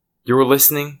You're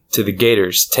listening to the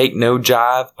Gators Take No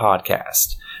Jive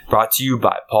podcast, brought to you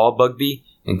by Paul Bugby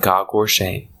and Kyle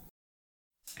Corshane.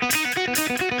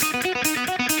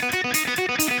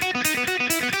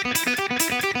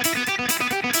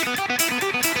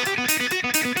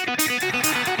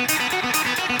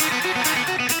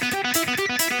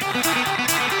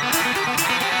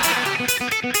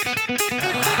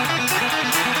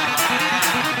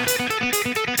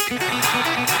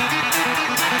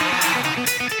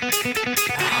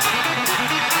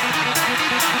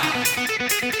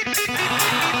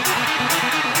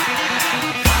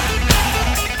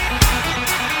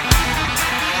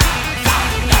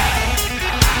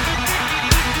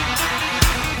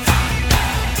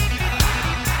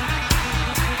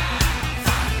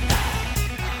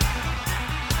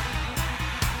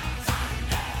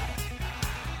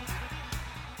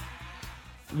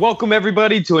 Welcome,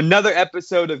 everybody, to another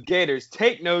episode of Gators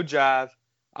Take No Jive.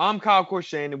 I'm Kyle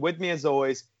Corshane, and with me, as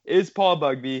always, is Paul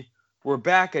Bugby. We're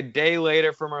back a day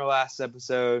later from our last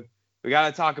episode. We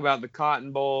got to talk about the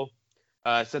Cotton Bowl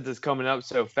since it's coming up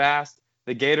so fast.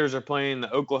 The Gators are playing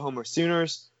the Oklahoma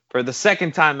Sooners for the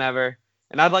second time ever,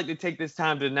 and I'd like to take this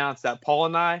time to announce that Paul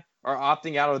and I are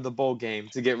opting out of the bowl game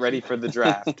to get ready for the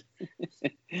draft.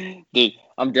 Dude,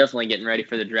 I'm definitely getting ready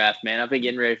for the draft, man. I've been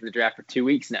getting ready for the draft for 2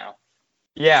 weeks now.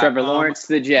 Yeah, Trevor Lawrence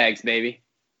to the Jags, baby.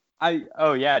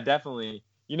 Yeah, definitely.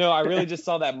 You know, I really just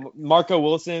saw that Marco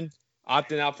Wilson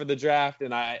opting out for the draft,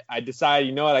 and I decided,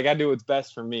 you know what, I got to do what's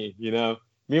best for me, you know.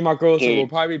 Me and Marco Wilson will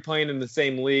probably be playing in the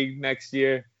same league next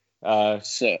year.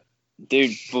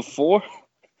 Dude, before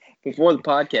the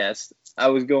podcast, I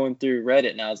was going through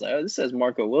Reddit, and I was like, oh, this says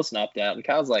Marco Wilson opted out. And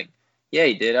Kyle's like, yeah,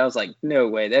 he did. I was like, no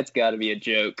way, that's got to be a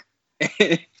joke.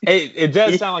 Hey, it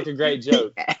does sound like a great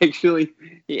joke.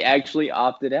 He actually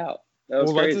opted out. That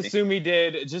was crazy. Let's assume he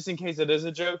did, just in case it is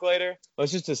a joke later.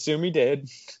 Let's just assume he did.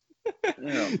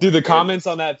 Oh, Dude, the comments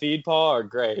on that feed, Paul, are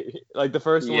great. Like the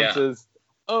first one says,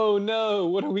 "Oh no,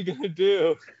 what are we gonna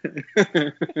do?"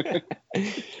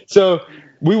 So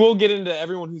we will get into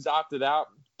everyone who's opted out,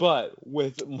 but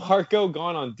with Marco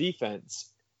gone on defense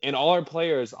and all our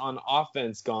players on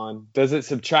offense gone, does it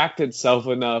subtract itself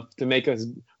enough to make us,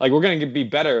 like, we're going to be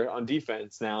better on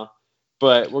defense now,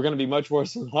 but we're going to be much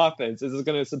worse on offense? Is it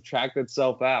going to subtract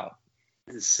itself out?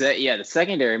 Yeah, the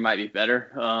secondary might be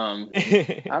better. I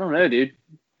don't know, dude.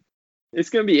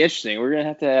 It's going to be interesting. We're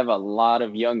going to have a lot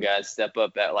of young guys step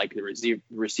up at, like, the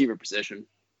receiver position.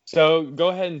 So go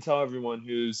ahead and tell everyone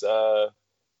who's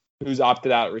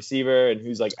opted out at receiver and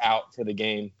who's, like, out for the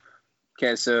game.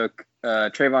 Okay, so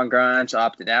Trayvon Grimes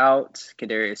opted out.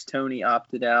 Kadarius Toney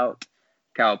opted out.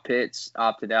 Kyle Pitts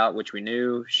opted out, which we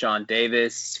knew. Sean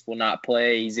Davis will not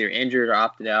play. He's either injured or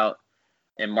opted out.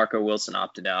 And Marco Wilson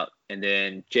opted out. And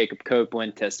then Jacob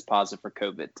Copeland tested positive for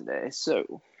COVID today.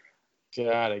 So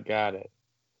got it.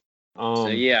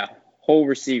 Whole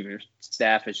receiver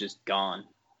staff is just gone.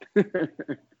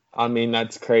 I mean,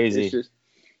 that's crazy. It's just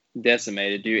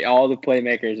decimated, dude. All the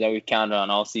playmakers that we counted on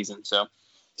all season. So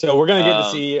we're going to get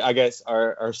to see, I guess,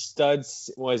 our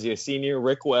studs. Was he a senior?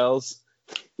 Rick Wells.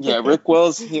 Yeah, Rick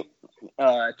Wells.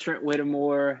 Trent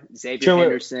Whittemore, Xavier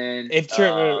Henderson. If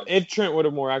Trent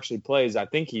Whittemore actually plays, I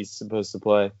think he's supposed to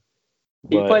play.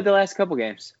 He played the last couple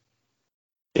games.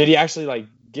 Did he actually, like,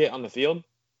 get on the field?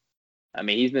 I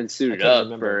mean, he's been suited up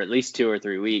for at least 2 or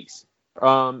 3 weeks.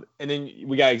 And then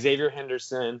we got Xavier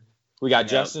Henderson. We got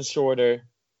Justin Shorter.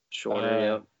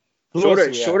 Shorter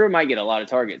might get a lot of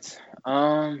targets.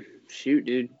 Shoot,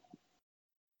 dude.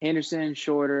 Henderson,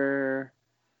 Shorter,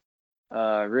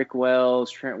 Rick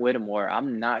Wells, Trent Whittemore.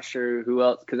 I'm not sure who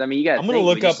else, because I mean, you got. I'm gonna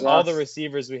look up all the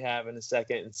receivers we have in a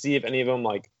second and see if any of them,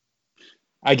 like,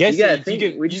 I guess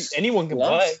anyone can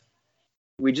play.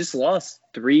 We just lost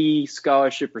 3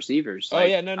 scholarship receivers.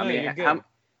 I mean, you're good.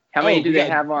 How many do they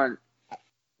have on?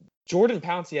 Jordan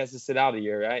Pouncey has to sit out a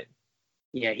year, right?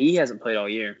 Yeah, he hasn't played all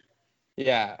year.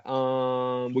 Yeah.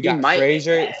 We got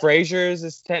Frazier. Frazier's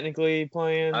is technically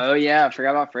playing. Oh yeah, I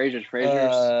forgot about Frazier's.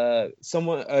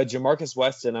 Jamarcus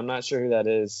Weston. I'm not sure who that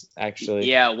is actually.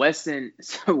 Yeah, Weston.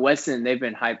 So Weston, they've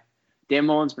been hyped. Dan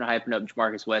Mullen's been hyping up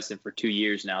Jamarcus Weston for 2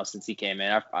 years now since he came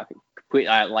in.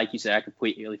 Like you said, I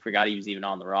completely forgot he was even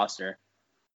on the roster.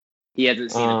 He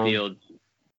hasn't seen the field.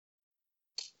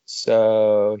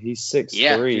 So he's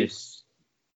 6'3".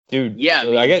 Dude. Yeah,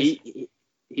 so I guess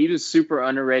he was a super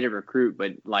underrated recruit,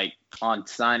 but like on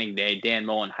signing day, Dan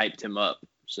Mullen hyped him up.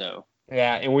 So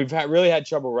yeah, and we've really had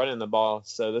trouble running the ball.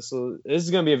 So this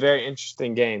is going to be a very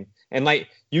interesting game. And like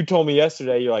you told me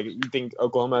yesterday, you think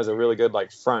Oklahoma has a really good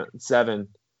like front seven.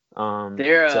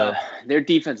 Their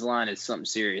defense line is something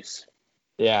serious.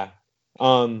 Yeah.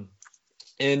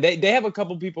 And they have a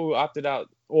couple people who opted out.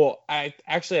 Well, I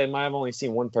might have only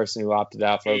seen one person who opted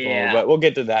out for Oklahoma, Yeah. but we'll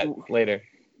get to that later.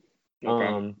 No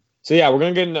problem. So yeah, we're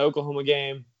gonna get into the Oklahoma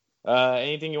game.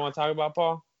 Anything you want to talk about,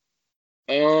 Paul?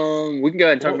 We can go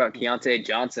ahead and talk about Keontae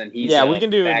Johnson. We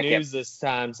can do news this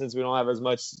time since we don't have as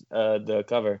much to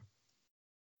cover.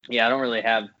 Yeah, I don't really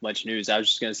have much news. I was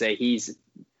just gonna say he's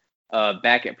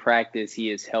back at practice. He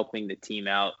is helping the team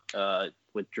out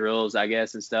with drills, I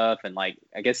guess, and stuff, and I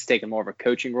guess he's taking more of a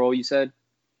coaching role. You said?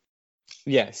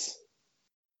 Yes.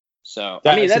 So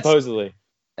that's supposedly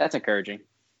that's encouraging.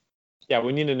 Yeah,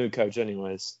 we need a new coach,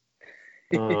 anyways.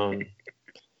 Hey,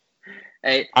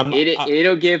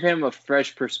 it'll give him a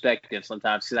fresh perspective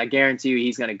sometimes because I guarantee you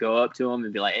he's gonna go up to him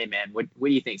and be like, "Hey, man, what do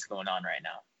you think's going on right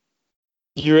now?"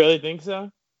 You really think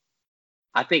so?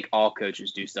 I think all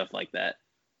coaches do stuff like that.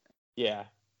 Yeah,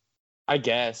 I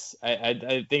guess. I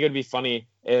think it'd be funny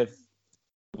if,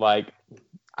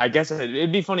 I guess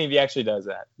it'd be funny if he actually does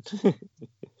that.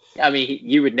 I mean,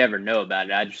 you would never know about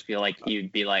it. I just feel like he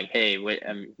would be like, "Hey, what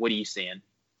are you seeing?"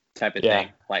 type of thing.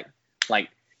 Like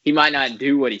he might not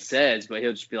do what he says, but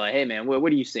he'll just be like, "Hey, man, what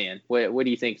are you seeing? What do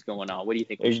you think's going on? What do you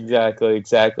think?" Exactly.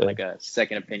 Like a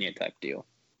second opinion type deal.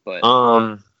 But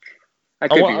are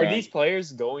these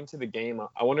players going to the game?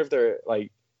 I wonder if they're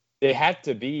they have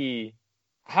to be.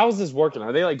 How is this working?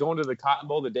 Are they going to the Cotton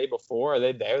Bowl the day before? Are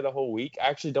they there the whole week? I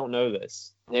actually don't know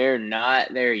this. They're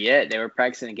not there yet. They were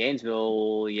practicing in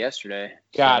Gainesville yesterday.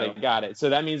 Got it. So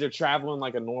that means they're traveling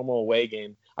like a normal away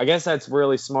game. I guess that's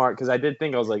really smart because I did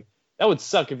think, I was like, that would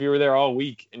suck if you were there all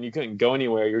week and you couldn't go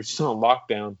anywhere. You're just on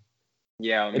lockdown.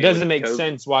 Yeah. I mean, it doesn't make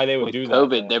sense why they would do that.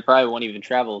 COVID, they probably won't even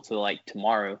travel till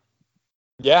tomorrow.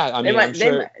 Yeah, I mean, I'm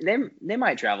sure they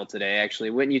might travel today. Actually,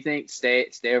 wouldn't you think? Stay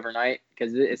overnight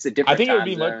because it's a different. I think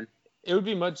time zone. It would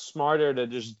be much smarter to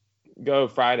just go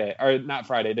Friday or not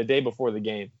Friday, the day before the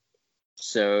game.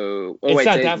 So it's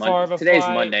not that far of a today's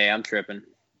flight. Monday. I'm tripping.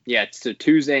 Yeah, it's a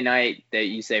Tuesday night that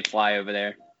you say fly over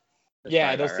there.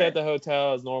 That's they'll stay at the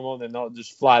hotel as normal, and then they'll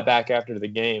just fly back after the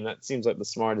game. That seems like the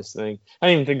smartest thing. I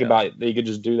didn't even think about it that you could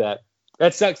just do that.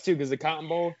 That sucks too because the Cotton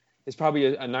Bowl is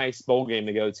probably a nice bowl game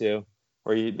to go to.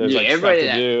 Where there's stuff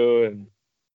to do, and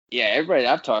everybody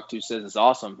I've talked to says it's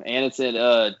awesome, and it's in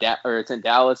it's in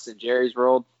Dallas and Jerry's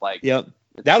World. Yep,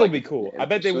 that'll be cool. I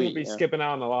bet they won't be skipping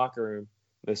out in the locker room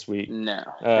this week. No,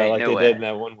 they did in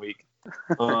that 1 week.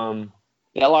 That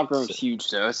locker room's huge,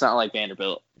 though. It's not like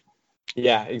Vanderbilt.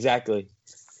 Yeah, exactly.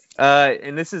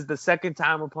 And this is the second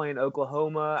time we're playing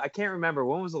Oklahoma. I can't remember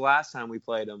when was the last time we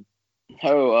played them.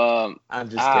 Oh, I'm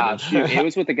just kidding. Shoot, it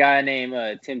was with a guy named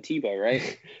Tim Tebow,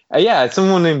 right? Yeah,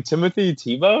 someone named Timothy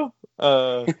Tebow.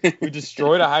 Who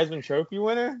destroyed a Heisman Trophy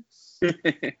winner.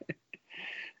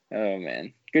 Oh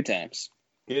man, good times.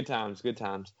 Good times.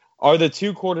 Are the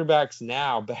two quarterbacks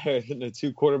now better than the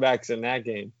two quarterbacks in that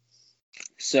game?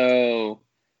 So,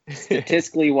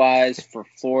 statistically wise, for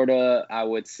Florida, I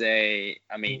would say,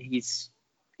 I mean, he's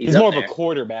more of a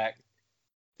quarterback.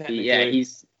 Yeah,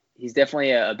 he's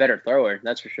definitely a better thrower,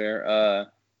 that's for sure. I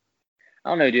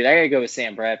don't know, dude. I gotta go with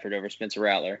Sam Bradford over Spencer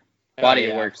Rattler. Body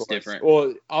of work's different.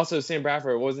 Well, also Sam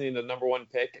Bradford, wasn't he the number one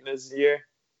pick in this year?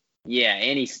 Yeah,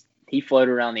 and he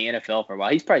floated around the NFL for a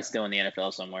while. He's probably still in the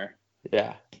NFL somewhere.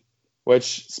 Yeah,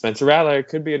 which Spencer Rattler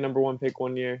could be a number one pick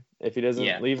one year if he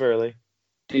doesn't leave early.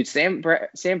 Dude, Sam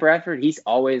Bradford, he's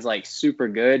always super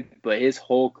good, but his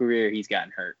whole career he's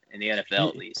gotten hurt in the NFL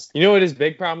at least. You know what his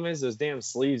big problem is? Those damn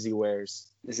sleeves he wears.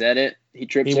 Is that it? He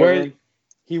trips over them?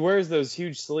 He wears those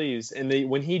huge sleeves, and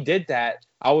when he did that,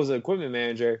 I was an equipment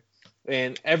manager,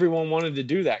 and everyone wanted to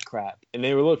do that crap, and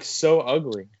they would look so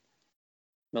ugly.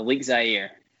 Malik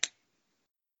Zaire.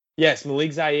 Yes,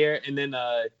 Malik Zaire, and then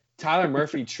Tyler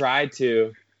Murphy tried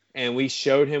to, and we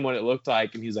showed him what it looked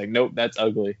like, and he's like, "Nope, that's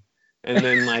ugly." And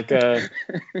then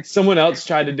someone else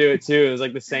tried to do it too. It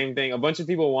was the same thing. A bunch of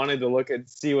people wanted to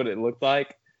see what it looked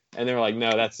like, and they were like,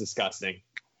 "No, that's disgusting.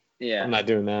 Yeah, I'm not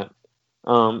doing that."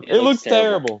 It looks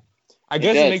terrible. I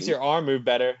guess it makes your arm move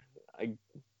better.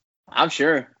 I'm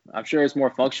sure it's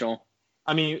more functional.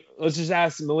 I mean, let's just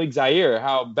ask Malik Zaire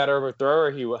how better of a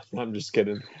thrower he was. I'm just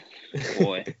kidding.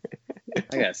 Boy,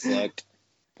 I got sucked.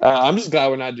 I'm just glad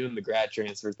we're not doing the grad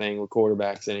transfer thing with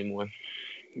quarterbacks anymore.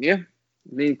 Yeah,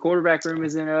 the quarterback room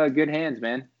is in good hands,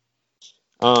 man.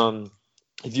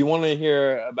 If you want to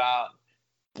hear about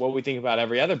what we think about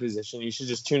every other position, you should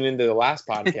just tune into the last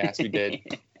podcast we did.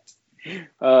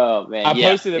 Oh man, I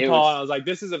posted it, Paul, and I was like,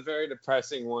 "This is a very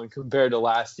depressing one compared to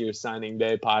last year's signing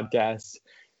day podcast."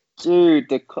 Dude,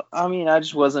 I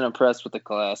just wasn't impressed with the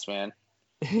class, man.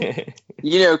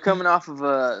 Coming off of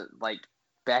a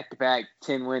back-to-back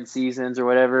 10-win seasons or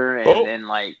whatever, and then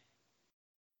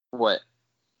what?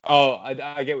 Oh,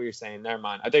 I get what you're saying. Never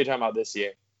mind. I thought you were talking about this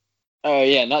year. Oh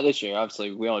yeah, not this year.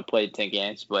 Obviously, we only played 10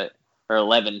 games, or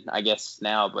 11, I guess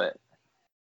now. But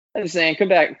I'm just saying,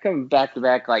 come back to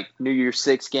back like New Year's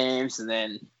 6 games, and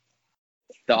then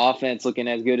the offense looking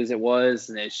as good as it was,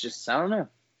 and it's just I don't know.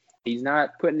 He's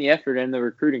not putting the effort in the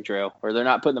recruiting trail, or they're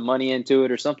not putting the money into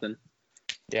it, or something.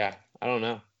 Yeah, I don't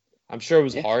know. I'm sure it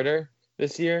was Yeah. harder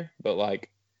this year, but like,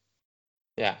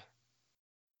 yeah.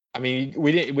 I mean,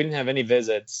 we didn't have any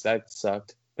visits. That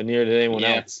sucked. But neither did anyone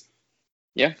Yeah. else.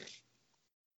 Yeah.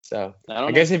 So I don't I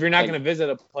know. guess if you're not Like, going to visit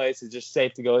a place, it's just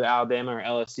safe to go to Alabama or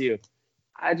LSU.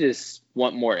 I just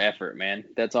want more effort, man.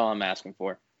 That's all I'm asking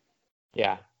for.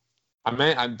 Yeah.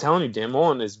 I'm telling you, Dan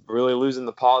Mullen is really losing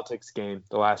the politics game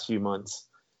the last few months.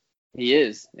 He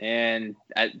is, and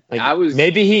Like, I was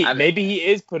maybe he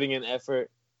is putting in effort.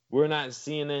 We're not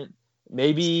seeing it.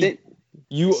 Maybe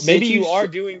you are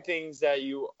doing things that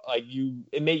you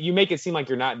make it seem like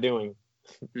you're not doing.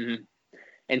 Mm-hmm.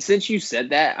 And since you said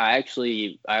that, I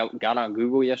got on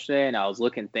Google yesterday and I was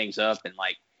looking things up, and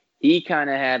like he kind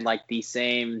of had like these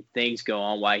same things go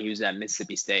on while he was at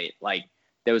Mississippi State. Like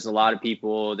there was a lot of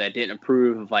people that didn't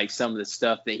approve of like some of the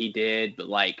stuff that he did, but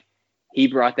like he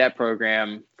brought that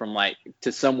program from like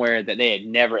to somewhere that they had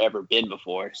never ever been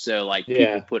before. So like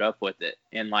people put up with it,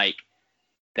 and like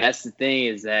that's the thing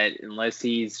is that unless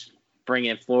he's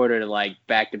bringing Florida to like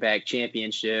back-to-back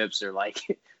championships or like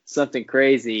something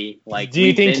crazy, like do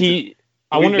you think we've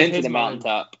been to the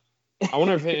mountaintop. I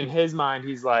wonder if in his mind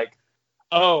he's like,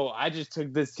 oh, I just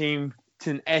took this team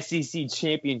to an SEC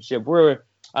championship. We're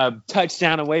a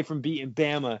touchdown away from beating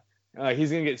Bama.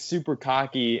 He's gonna get super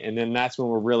cocky, and then that's when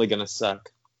we're really gonna suck.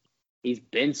 He's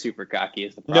been super cocky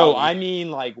is the problem. No, I mean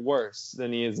like worse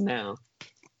than he is now.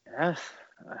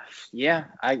 Yeah,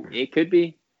 it could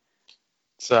be.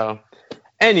 So,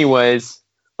 anyways,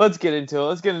 let's get into it.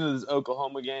 Let's get into this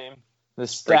Oklahoma game. The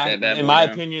stacked, in my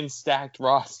opinion, stacked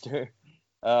roster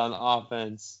on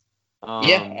offense.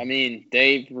 Yeah, I mean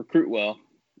they recruit well.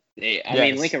 I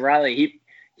mean Lincoln Riley,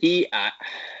 he's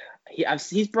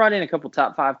brought in a couple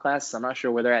top 5 classes. I'm not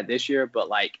sure where they're at this year, but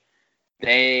like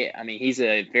he's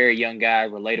a very young guy,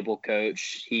 relatable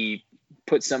coach. He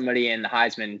put somebody in the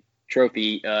Heisman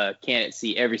Trophy candidate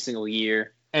seat every single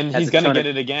year. And he's going to get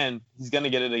it again. He's going to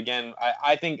get it again.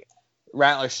 I think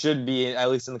Rattler should be at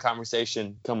least in the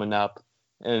conversation coming up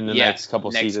in the next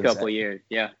couple seasons. Next couple years,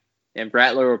 yeah. And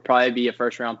Rattler will probably be a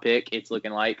first-round pick, it's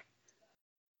looking like.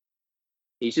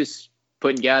 He's just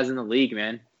putting guys in the league,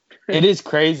 man. It is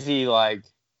crazy, like...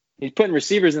 He's putting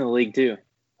receivers in the league, too.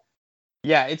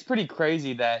 Yeah, it's pretty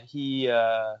crazy that he...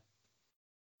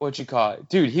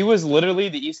 Dude, he was literally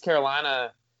the East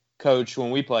Carolina coach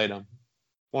when we played him.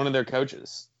 One of their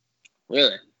coaches.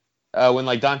 Really? When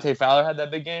like Dante Fowler had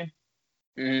that big game.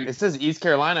 Mm-hmm. It says East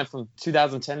Carolina from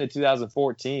 2010 to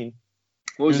 2014.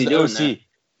 What was he doing there?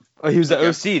 Oh, he was the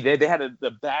OC. They had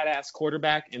the badass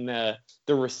quarterback, and the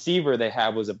receiver they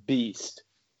had was a beast.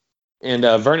 And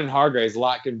Vernon Hargraves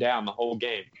locked him down the whole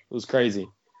game. It was crazy.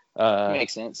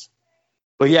 Makes sense.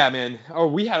 But yeah, man.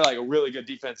 We had like a really good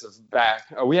defensive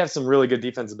back. We have some really good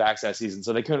defensive backs that season,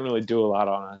 so they couldn't really do a lot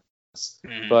on us.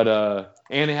 Mm-hmm. But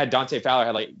and they had Dante Fowler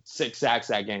had like 6 sacks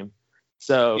that game.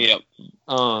 So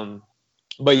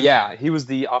but yeah, he was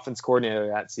the offense coordinator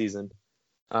that season.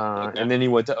 And then he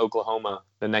went to Oklahoma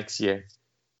the next year.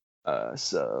 Let's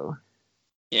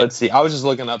see. I was just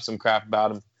looking up some crap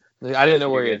about him. I didn't know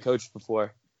where he had coached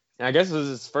before. And I guess it was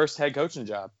his first head coaching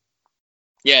job.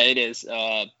 Yeah, it is.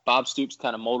 Bob Stoops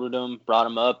kind of molded him, brought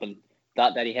him up, and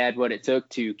thought that he had what it took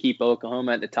to keep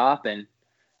Oklahoma at the top. And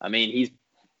I mean,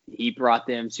 he brought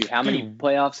them to how many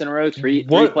playoffs in a row? Three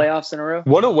playoffs in a row?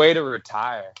 What a way to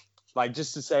retire. Like,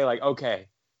 just to say, like, okay,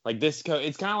 like this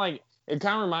it's kind of like, it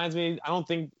kind of reminds me, I don't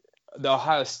think the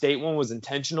Ohio State one was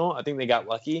intentional. I think they got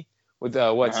lucky with,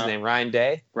 his name, Ryan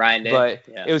Day. But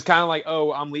it was kind of like,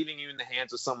 oh, I'm leaving you in the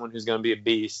hands of someone who's going to be a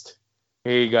beast.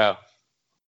 Here you go.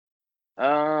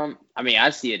 I mean,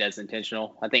 I see it as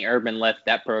intentional. I think Urban left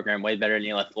that program way better than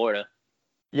he left Florida.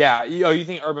 Yeah, you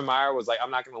think Urban Meyer was like,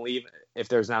 I'm not going to leave if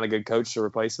there's not a good coach to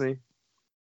replace me?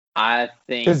 I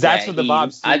think because that's what the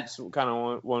Bob Stoops kind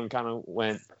of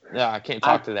went. Yeah, I can't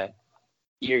talk to that.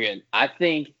 You're good. I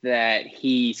think that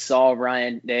he saw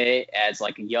Ryan Day as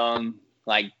like a young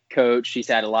coach. He's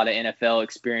had a lot of NFL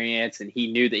experience, and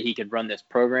he knew that he could run this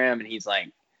program. And he's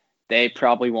like, they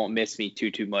probably won't miss me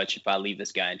too much if I leave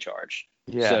this guy in charge.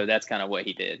 Yeah. So that's kind of what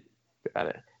he did. Got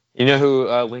it. You know who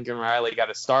Lincoln Riley got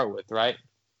to start with, right?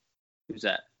 Who's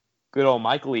that? Good old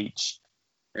Mike Leach.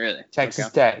 Really? Texas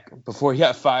Tech, before he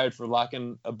got fired for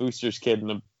locking a booster's kid in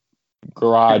the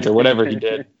garage or whatever he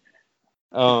did.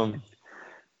 All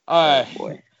right.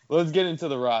 Boy. let's get into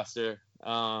the roster.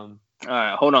 All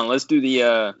right, hold on. Let's do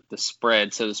the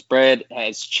spread. So the spread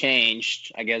has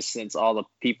changed, I guess, since all the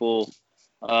people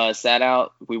sat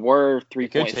out. We were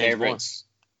 3-point favorites.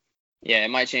 Yeah, it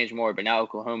might change more, but now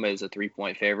Oklahoma is a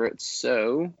 3-point favorite.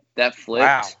 So that flipped.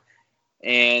 Wow.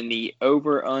 And the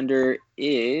over-under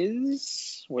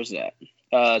is, where's that?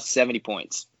 70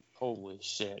 points. Holy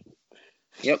shit.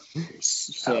 Yep.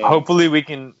 So hopefully we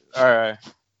can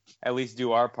at least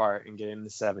do our part and get into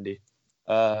 70.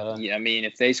 Yeah, I mean,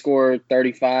 if they score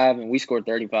 35 and we score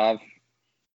 35,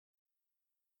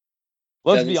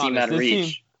 let's be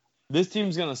honest. This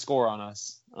team's gonna score on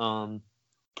us. Probably.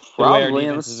 The way our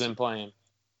defense has been playing.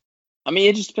 I mean,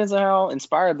 it just depends on how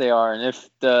inspired they are, and if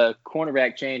the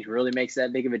cornerback change really makes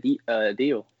that big of a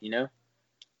deal, you know?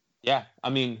 Yeah, I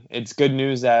mean, it's good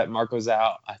news that Marco's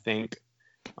out. I think.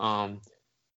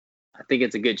 I think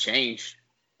it's a good change.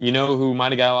 You know who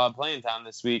might have got a lot of playing time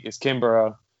this week is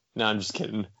Kimbrough. No, I'm just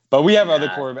kidding. But we have other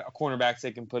cornerbacks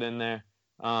they can put in there,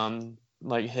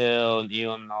 like Hill and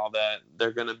Elam and all that.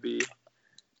 They're going to be.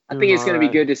 I think it's going to be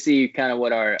good to see kind of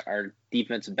what our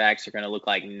defensive backs are going to look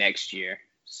like next year.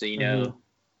 So, you know.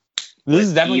 This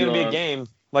is definitely going to be a game.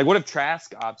 Like, what if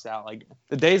Trask opts out? Like,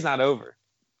 the day's not over.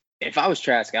 If I was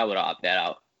Trask, I would opt that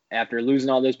out. After losing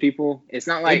all those people, it's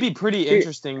not like. It'd be pretty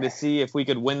interesting to see if we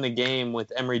could win the game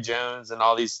with Emory Jones and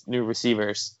all these new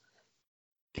receivers.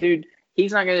 Dude,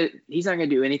 he's not gonna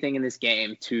do anything in this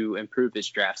game to improve his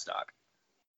draft stock.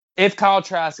 If Kyle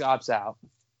Trask opts out,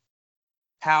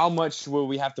 how much will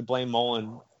we have to blame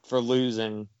Mullen for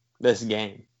losing this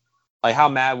game? Like, how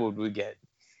mad would we get?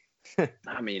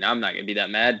 I mean, I'm not gonna be that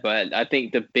mad, but I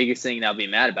think the biggest thing that I'll be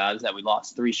mad about is that we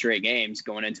lost 3 straight games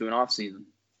going into an off season.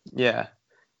 Yeah.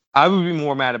 I would be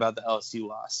more mad about the LSU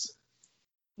loss.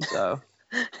 So,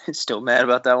 still mad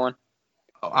about that one?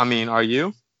 I mean, are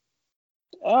you?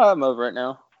 I'm over it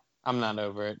now. I'm not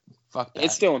over it. Fuck that.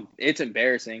 It's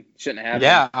embarrassing. Shouldn't have happened.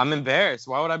 Yeah, I'm embarrassed.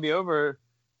 Why would I be over?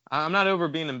 I'm not over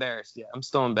being embarrassed yet. I'm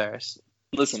still embarrassed.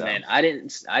 Listen, man, I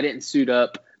didn't suit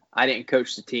up. I didn't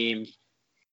coach the team.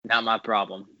 Not my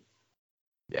problem.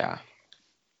 Yeah.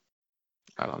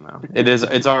 I don't know.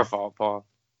 It's our fault, Paul.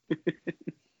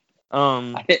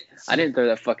 I didn't throw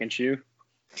that fucking shoe.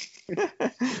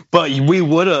 But we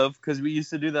would have, because we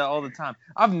used to do that all the time.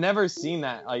 I've never seen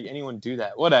that, like, anyone do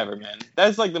that. Whatever, man.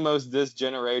 That's like the most this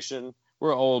generation.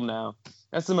 We're old now.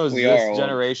 That's the most this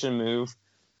generation move.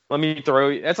 Let me throw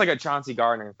you. That's like a Chauncey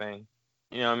Gardner thing.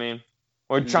 You know what I mean?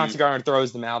 Or Chauncey Gardner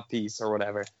throws the mouthpiece or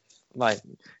whatever. Like,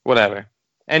 whatever.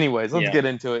 Anyways, let's get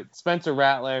into it. Spencer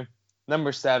Rattler,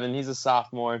 number 7. He's a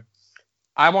sophomore.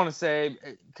 I want to say,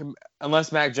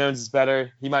 unless Mac Jones is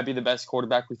better, he might be the best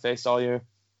quarterback we faced all year,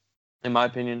 in my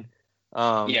opinion.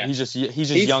 He's just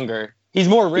younger. He's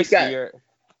more riskier.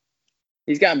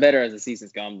 He's gotten better as the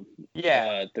season's gone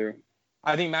through.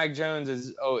 I think Mac Jones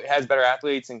has better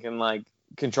athletes and can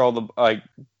control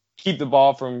keep the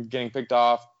ball from getting picked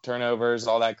off, turnovers,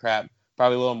 all that crap.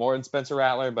 Probably a little more than Spencer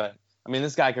Rattler, but I mean,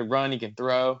 this guy could run, he can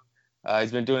throw.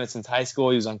 He's been doing it since high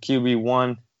school. He was on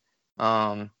QB1.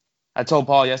 I told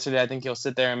Paul yesterday I think he'll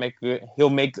sit there and he'll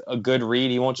make a good read.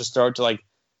 He won't just throw it to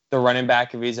the running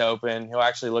back if he's open. He'll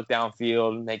actually look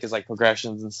downfield, make his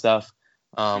progressions and stuff.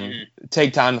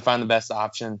 Take time to find the best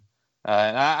option.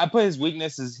 And I put his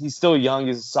weakness is he's still young.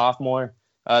 He's a sophomore.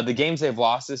 The games they've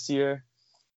lost this year,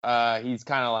 he's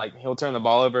kind of he'll turn the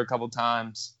ball over a couple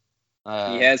times.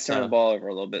 He has turned the ball over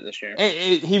a little bit this year.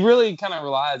 He really kind of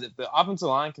relies if the offensive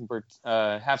line can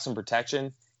have some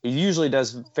protection. He usually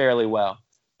does fairly well.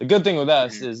 The good thing with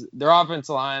us is their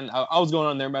offensive line. I was going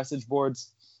on their message boards.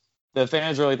 The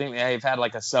fans really think they've had a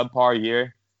subpar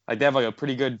year. They have a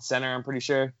pretty good center, I'm pretty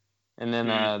sure. And then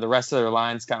the rest of their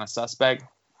line's kind of suspect.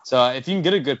 So if you can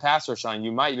get a good pass rush on,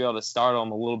 you might be able to start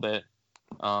them a little bit.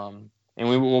 And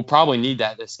we will probably need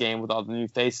that this game with all the new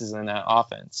faces in that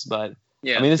offense. But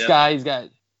yeah, I mean, this guy, he's got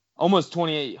almost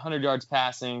 2,800 yards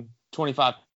passing,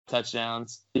 25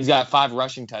 touchdowns. He's got 5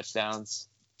 rushing touchdowns.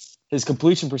 His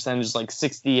completion percentage is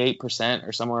 68%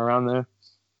 or somewhere around there.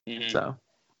 So.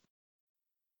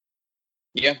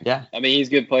 Yeah. I mean, he's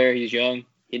a good player. He's young.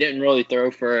 He didn't really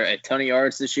throw for a ton of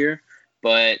yards this year,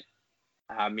 but,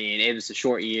 I mean, it was a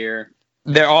short year.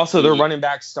 Their running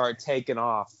backs start taking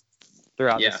off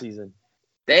throughout the season.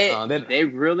 They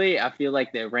really, I feel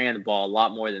like they ran the ball a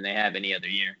lot more than they have any other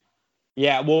year.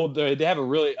 Yeah, well, they have a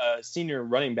really senior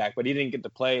running back, but he didn't get to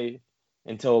play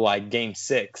until game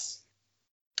 6.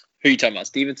 Who are you talking about,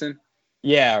 Stevenson?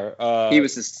 Yeah. He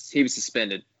was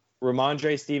suspended.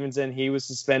 Ramondre Stevenson, he was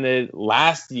suspended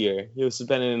last year. He was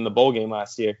suspended in the bowl game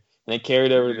last year, and it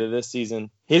carried over to this season.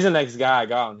 He's the next guy I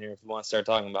got on here if you want to start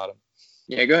talking about him.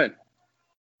 Yeah, go ahead.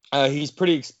 He's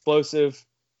pretty explosive.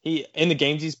 In the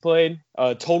games he's played,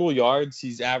 total yards,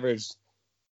 he's averaged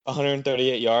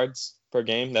 138 yards per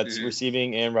game. That's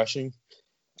receiving and rushing.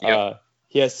 Yep.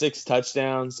 He has 6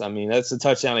 touchdowns. I mean, that's a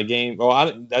touchdown a game.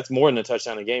 Well, that's more than a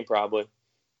touchdown a game, probably.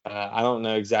 I don't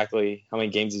know exactly how many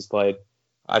games he's played.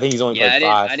 I think he's only played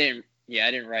 5. I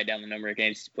didn't write down the number of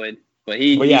games he's played, but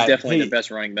he's definitely the best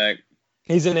running back.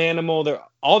 He's an animal.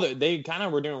 They kind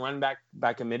of were doing running back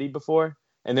by committee before,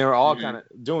 and they were all kind of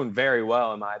doing very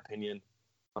well, in my opinion.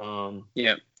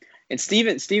 Yeah. And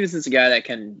Stevenson's a guy that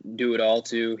can do it all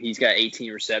too. He's got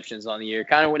 18 receptions on the year.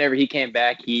 Kind of whenever he came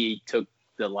back, he took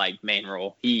the main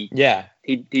role. He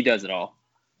does it all.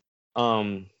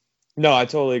 No, I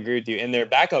totally agree with you. And their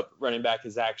backup running back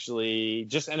has actually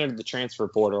just entered the transfer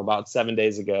portal about 7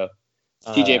 days ago.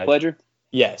 TJ Pledger?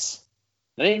 Yes.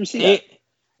 I didn't even see that.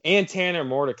 And Tanner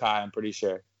Mordecai, I'm pretty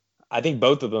sure. I think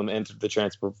both of them entered the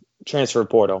transfer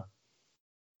portal.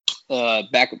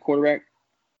 Backup quarterback?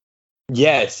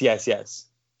 Yes. Interesting.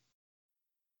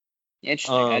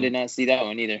 I did not see that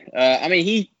one either. I mean,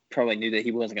 he probably knew that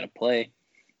he wasn't going to play.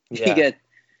 Yeah.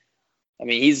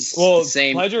 He's the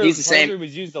same. Pledger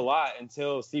was used a lot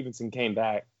until Stevenson came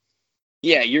back.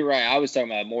 Yeah, you're right. I was talking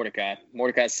about Mordecai.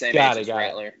 Mordecai's the same age as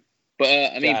Rattler.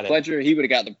 But Pledger, he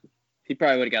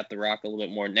probably would have got the rock a little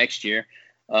bit more next year.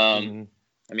 He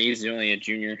was only a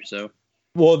junior, so.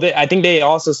 Well, I think they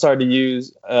also started to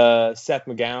use Seth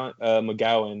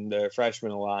McGowan, the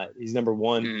freshman, a lot. He's number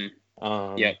 1.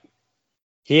 Yep.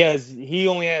 He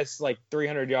only has like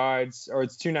 300 yards, or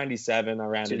it's 297. I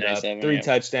rounded up. 3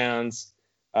 touchdowns.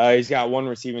 He's got 1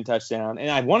 receiving touchdown. And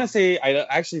I want to say, I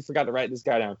actually forgot to write this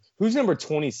guy down. Who's number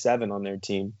 27 on their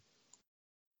team?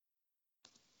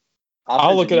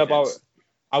 I'll look it up.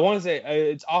 I want to say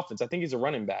it's offense. I think he's a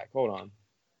running back. Hold on.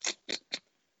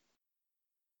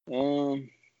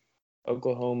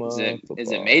 Oklahoma.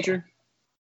 Is it Major?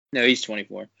 No, he's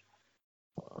 24.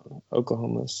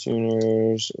 Oklahoma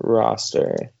Sooners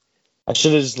roster. I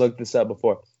should have just looked this up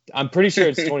before. I'm pretty sure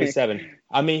it's 27.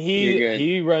 I mean,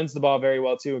 he runs the ball very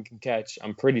well too and can catch.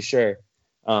 I'm pretty sure.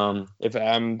 If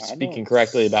I'm speaking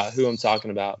correctly about who I'm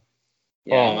talking about.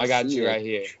 Yeah, I got you right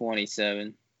here.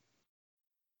 27.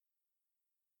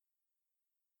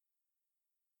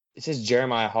 It says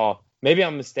Jeremiah Hall. Maybe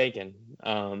I'm mistaken.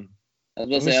 I was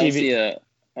about to say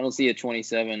I don't see a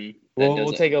 27.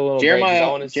 We'll take a little Jeremiah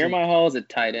Hall is a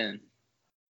tight end.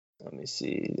 Let me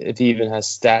see if he even has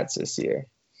stats this year.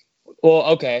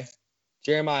 Well, okay.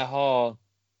 Jeremiah Hall.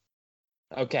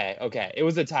 Okay. It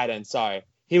was a tight end. Sorry.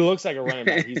 He looks like a running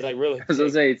back. He's like really. I was going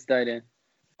to say it's tight end.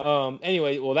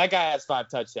 Anyway, well, that guy has 5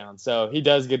 touchdowns, so he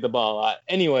does get the ball a lot.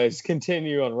 Anyways,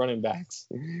 continue on running backs.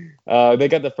 They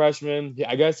got the freshman.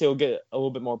 I guess he'll get a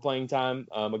little bit more playing time,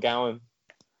 McGowan.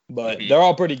 But they're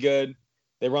all pretty good.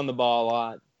 They run the ball a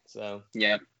lot. So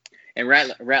yeah. And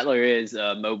Rattler is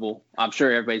mobile. I'm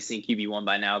sure everybody's seen QB1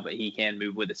 by now, but he can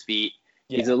move with his feet.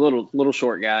 Yeah. He's a little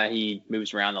short guy. He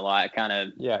moves around a lot. Kind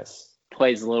of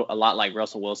plays a lot like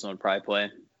Russell Wilson would probably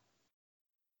play.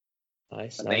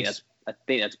 Nice. I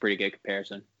think that's a pretty good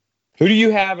comparison. Who do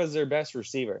you have as their best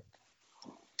receiver?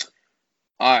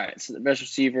 All right, so the best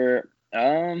receiver,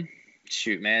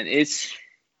 shoot, man,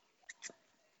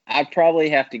 I'd probably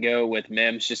have to go with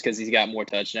Mims just because he's got more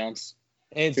touchdowns.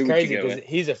 And it's crazy because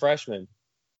he's a freshman.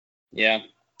 Yeah.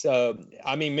 So,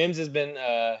 I mean, Mims has been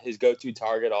his go-to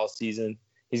target all season.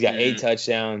 He's got 8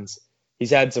 touchdowns. He's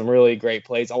had some really great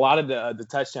plays. A lot of the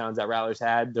touchdowns that Rattlers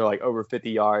had, they're like over 50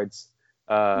 yards.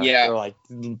 They're like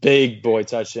big boy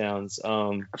touchdowns.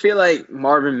 I feel like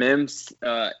Marvin Mims,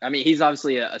 he's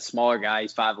obviously a smaller guy.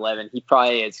 He's 5'11". He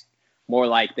probably is more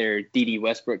like their D.D.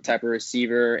 Westbrook type of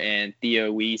receiver, and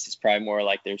Theo Weiss is probably more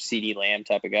like their C.D. Lamb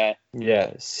type of guy.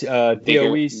 Yes.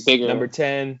 Theo Weiss, number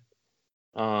 10.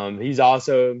 He's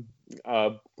also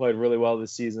played really well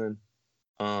this season.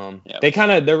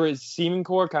 Their receiving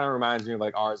core kind of reminds me of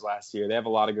like ours last year. They have a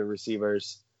lot of good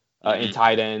receivers and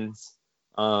tight ends.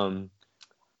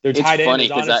 Their tight end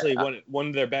is honestly one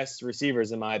of their best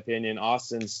receivers, in my opinion.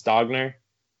 Austin Stogner,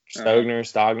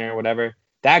 whatever.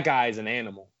 That guy is an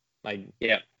animal.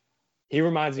 He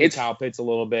reminds me of Kyle Pitts a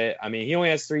little bit. I mean, he only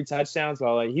has 3 touchdowns,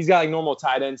 but he's got normal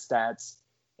tight end stats.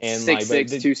 And 6'6",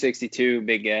 262,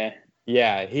 big guy.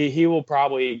 Yeah, he will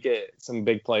probably get some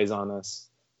big plays on us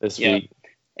this week.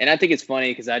 And I think it's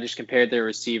funny because I just compared their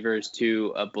receivers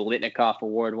to a Biletnikoff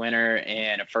Award winner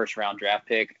and a first-round draft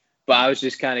pick. But I was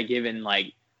just kind of giving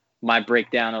my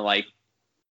breakdown of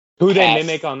who they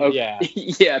mimic on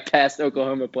past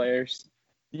Oklahoma players.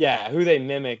 Yeah, who they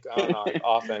mimic on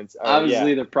offense.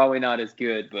 Obviously, they're probably not as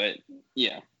good, but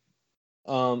yeah.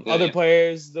 Other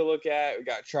players to look at, we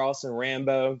got Charleston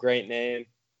Rambo, great name.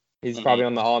 He's probably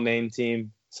on the all-name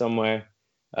team somewhere.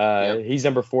 He's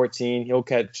number 14. He'll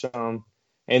catch some.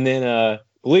 And then,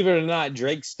 believe it or not,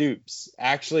 Drake Stoops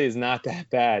actually is not that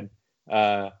bad.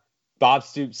 Bob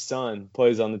Stoops' son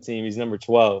plays on the team. He's number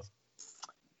 12.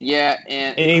 Yeah,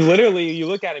 and he literally, you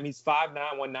look at him, he's 5'9",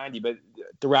 190. But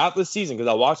throughout the season, because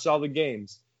I watched all the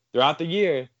games, throughout the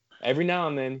year, every now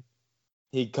and then,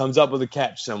 he comes up with a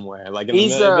catch somewhere. Like, it'd be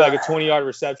like a 20-yard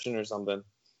reception or something.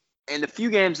 In the few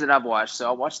games that I've watched, so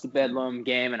I watched the Bedlam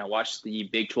game and I watched the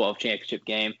Big 12 championship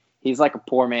game. He's like a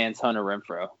poor man's Hunter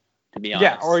Renfrow, to be honest.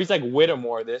 Yeah, or he's like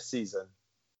Whittemore this season.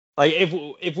 Like,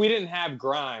 if we didn't have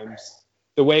Grimes,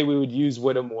 the way we would use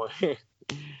Whittemore.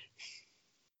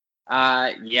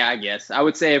 Yeah, I guess. I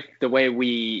would say if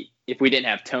we didn't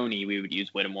have Tony, we would use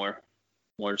Whittemore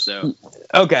more so.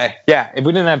 Okay, yeah, if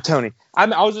we didn't have Tony. I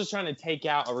was just trying to take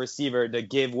out a receiver to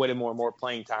give Whittemore more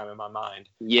playing time in my mind.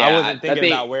 Yeah, I wasn't thinking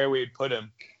about where we would put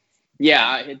him. Yeah,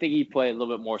 I think he'd play a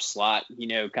little bit more slot,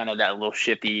 kind of that little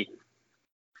shifty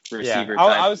receiver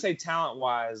type. I would say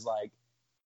talent-wise, like,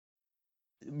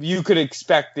 you could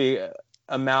expect the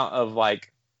amount of,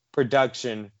 like,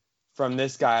 production from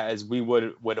this guy as we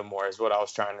would Whittemore is what I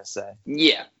was trying to say.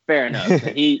 Yeah, fair enough.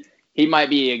 He might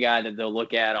be a guy that they'll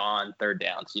look at on third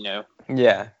downs,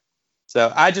 Yeah.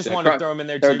 So I just want to throw him in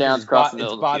there too. Third downs across the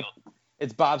middle of the field.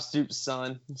 It's Bob Stoops'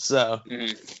 son, so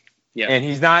yeah. And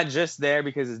he's not just there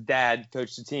because his dad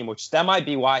coached the team, which that might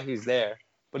be why he's there.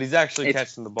 But he's actually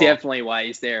catching the ball. Definitely why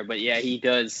he's there. But yeah, he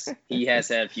does. He has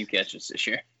had a few catches this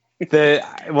year.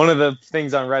 One of the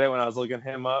things on Reddit when I was looking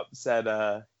him up said,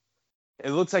 it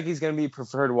looks like he's going to be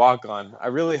preferred walk-on. I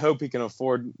really hope he can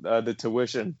afford the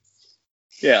tuition.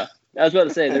 Yeah, I was about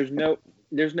to say there's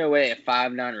no way a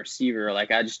 5'9" receiver.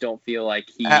 Like, I just don't feel like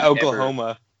he at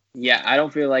Oklahoma. Yeah, I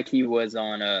don't feel like he was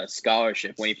on a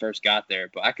scholarship when he first got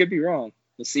there, but I could be wrong.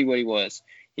 Let's see what he was.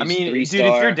 I mean, dude,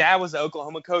 if your dad was an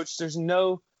Oklahoma coach, there's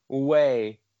no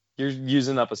way you're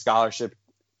using up a scholarship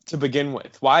to begin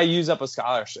with. Why use up a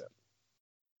scholarship?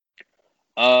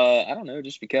 I don't know,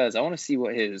 just because I want to see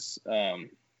what his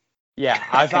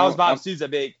Yeah, if I was Bob Stoops,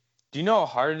 I'd be like, do you know how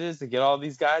hard it is to get all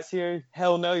these guys here?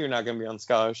 Hell no, you're not going to be on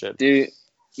scholarship. Dude,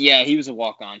 yeah, he was a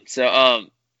walk-on. So,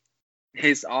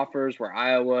 his offers were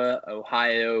Iowa,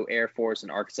 Ohio, Air Force,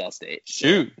 and Arkansas State.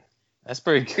 Shoot, that's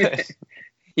pretty good.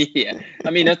 Yeah,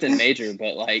 I mean, nothing major,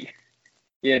 but like,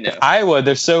 Iowa,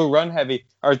 they're so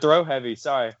throw heavy.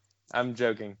 Sorry, I'm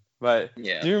joking. But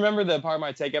yeah. Do you remember the Part of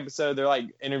My Take episode? They're like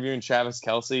interviewing Travis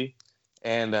Kelce,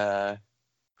 and I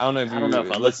don't know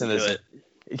if I listened to this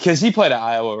because he played at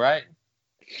Iowa, right?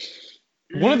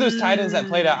 One of those tight ends that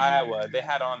played at Iowa, they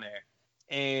had on there,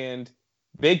 and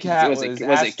Big Cat was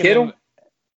it Kittle?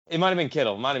 It might have been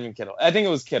Kittle. I think it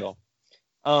was Kittle.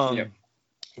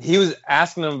 He was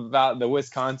asking him about the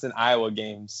Wisconsin-Iowa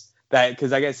games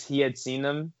because I guess he had seen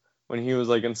them when he was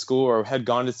like in school or had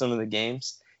gone to some of the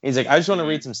games. And he's like, I just want to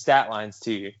read some stat lines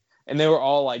to you, and they were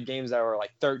all like games that were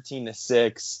like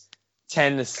 13-6,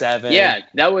 10-7. Yeah,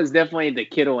 that was definitely the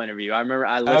Kittle interview. I remember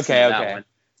I listened to that one.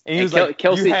 And he was like,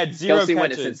 Kelsey, you had 0 Kelsey catches.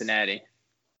 went to Cincinnati.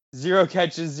 0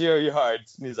 catches, 0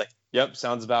 yards. And he's like, yep,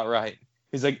 sounds about right.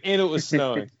 He's like, and it was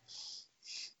snowing.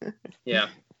 Yeah.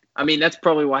 I mean, that's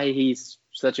probably why he's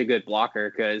such a good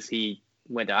blocker, because he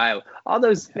went to Iowa. All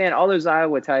those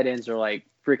Iowa tight ends are like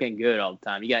freaking good all the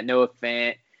time. You got Noah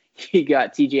Fant. You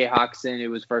got TJ Hawkinson, who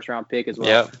was first-round pick as well.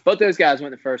 Yep. Both those guys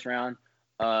went the first round.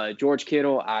 George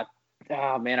Kittle, I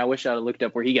wish I had looked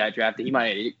up where he got drafted. He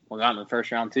might have gotten in the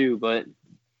first round too, but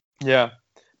yeah.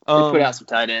 They put out some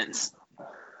tight ends.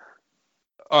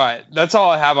 All right, that's all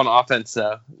I have on offense,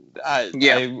 though. I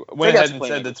went ahead and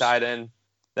said the tight end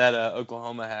that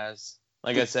Oklahoma has.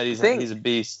 Like I said, he's a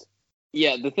beast.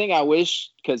 Yeah, the thing I wish,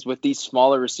 because with these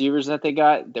smaller receivers that they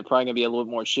got, they're probably going to be a little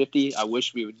more shifty. I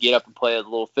wish we would get up and play a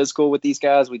little physical with these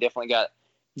guys. We definitely got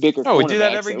bigger cornerbacks. We do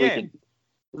that every game.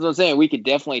 That's what I'm saying. We could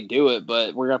definitely do it,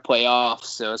 but we're going to play off,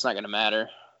 so it's not going to matter.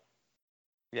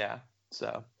 Yeah,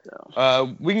 so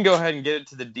we can go ahead and get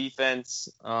into the defense.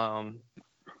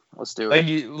 Let's do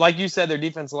it. Like you said, their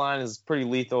defense line is pretty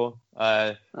lethal.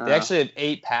 They actually have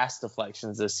 8 pass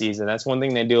deflections this season. That's one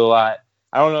thing they do a lot.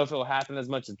 I don't know if it will happen as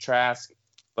much with Trask,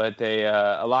 but they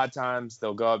a lot of times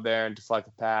they'll go up there and deflect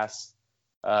a pass.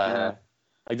 Like,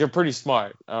 they're pretty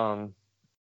smart.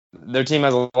 Their team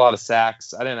has a lot of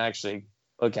sacks. I didn't actually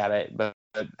look at it, but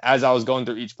as I was going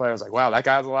through each player, I was like, wow, that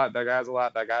guy's a lot, that guy's a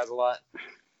lot, that guy's a lot.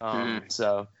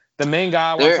 So the main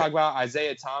guy I want to talk about,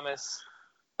 Isaiah Thomas,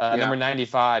 number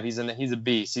 95. He's a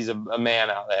beast. He's a man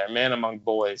out there, man among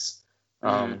boys.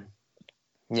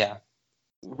 Yeah.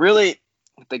 Really,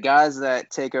 the guys that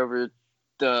take over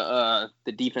the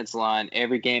defense line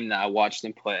every game that I watch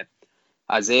them play,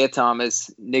 Isaiah Thomas,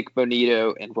 Nick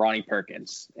Bonito, and Ronnie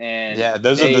Perkins. And Yeah,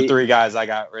 those are the 3 guys I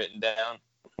got written down.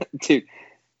 Dude,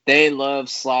 they love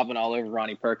slobbing all over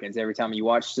Ronnie Perkins every time you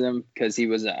watch them because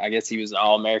I guess he was an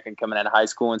All-American coming out of high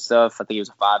school and stuff. I think he was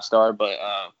a 5-star, but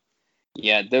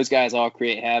yeah, those guys all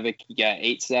create havoc. You got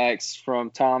 8 sacks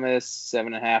from Thomas,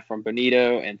 7.5 from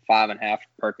Bonito, and 5.5 from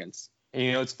Perkins.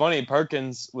 You know, it's funny.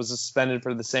 Perkins was suspended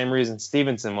for the same reason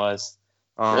Stevenson was.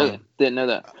 Really? Didn't know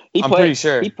that. Pretty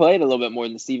sure. He played a little bit more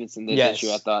than Stevenson did this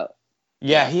year, I thought.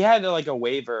 Yeah, he had like a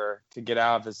waiver to get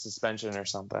out of his suspension or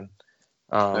something.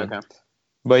 Okay.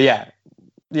 But yeah,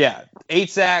 8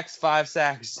 sacks, 5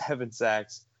 sacks, 7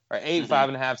 sacks, or 8,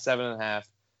 5.5, 7.5.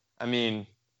 I mean,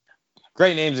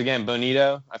 great names again.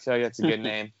 Bonito, I feel like that's a good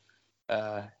name.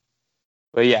 But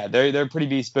yeah, they're pretty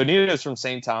beast. Bonito's from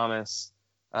St. Thomas.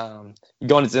 You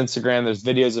go on his Instagram, there's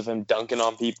videos of him dunking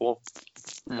on people.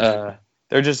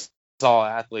 They're just all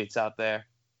athletes out there.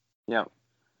 Yep.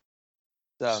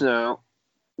 So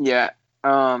yeah.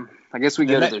 I guess we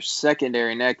go to their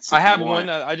secondary next. I have one.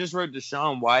 I just wrote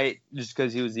Deshaun White just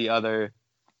because he was the other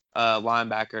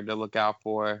linebacker to look out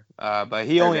for. But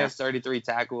he only has 33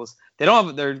 tackles.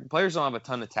 Their players don't have a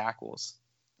ton of tackles.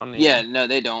 Yeah, no,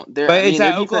 they don't. It's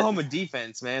that Oklahoma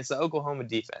defense, man. It's the Oklahoma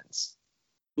defense.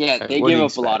 Yeah, they give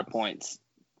up a lot of points.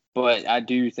 But I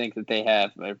do think that they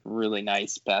have a really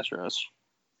nice pass rush.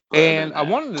 And I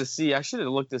wanted to see, I should have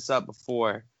looked this up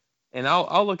before, and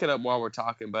I'll look it up while we're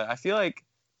talking, but I feel like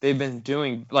they've been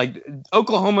doing, like,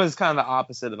 Oklahoma is kind of the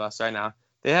opposite of us right now.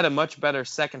 They had a much better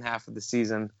second half of the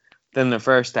season than the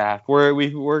first half.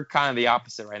 We're kind of the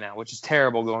opposite right now, which is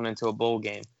terrible going into a bowl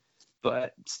game,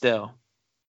 but still.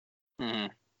 One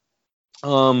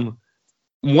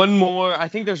more, I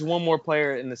think there's one more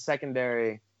player in the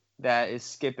secondary that is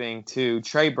skipping to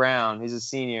Trey Brown. He's a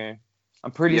senior. I'm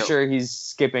pretty sure he's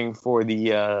skipping for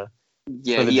the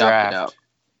draft. Out.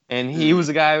 And he was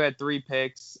a guy who had 3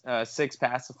 picks, 6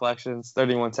 pass deflections,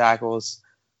 31 tackles.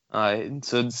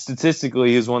 So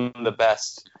statistically, he was one of the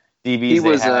best DBs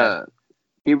they had.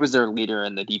 He was their leader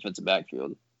in the defensive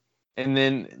backfield. And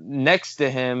then next to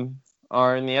him,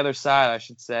 or on the other side, I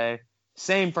should say,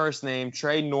 same first name,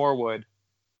 Trey Norwood.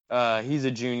 He's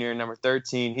a junior, number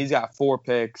 13. He's got 4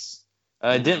 picks.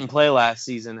 Didn't play last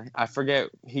season. I forget.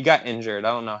 He got injured.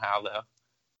 I don't know how, though.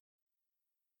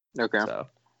 Okay. So.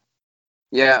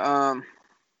 Yeah,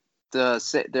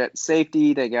 that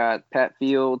safety, they got Pat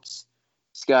Fields.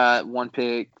 He's got 1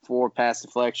 pick, 4 pass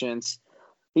deflections.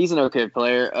 He's an okay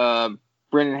player.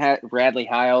 Brendan Bradley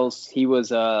Hiles, he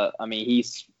was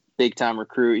he's big-time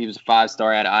recruit. He was a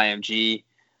 5-star at IMG.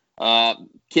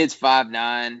 Kid's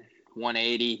 5'9",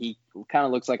 180. He kind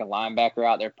of looks like a linebacker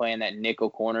out there playing that nickel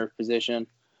corner position.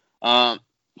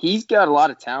 He's got a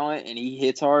lot of talent and he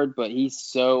hits hard, but he's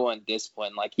so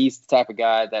undisciplined. Like, he's the type of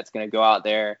guy that's going to go out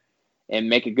there and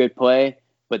make a good play,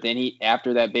 but then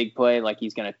after that big play, like,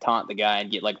 he's going to taunt the guy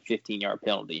and get like a 15-yard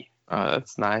penalty. Oh,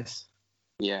 that's nice.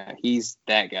 Yeah, he's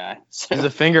that guy. So, he's a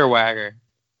finger wagger.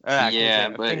 But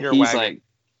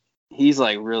he's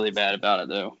like really bad about it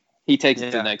though. He takes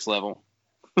it to the next level.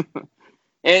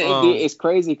 It's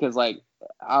crazy because, like,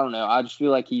 I don't know. I just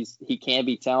feel like he can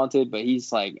be talented, but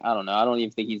he's like, I don't know. I don't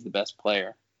even think he's the best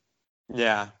player.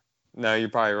 Yeah. No, you're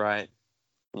probably right.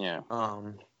 Yeah.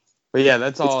 But yeah,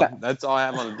 that's all I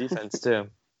have on the defense too.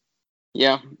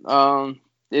 Yeah.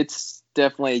 It's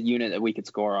definitely a unit that we could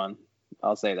score on.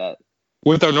 I'll say that.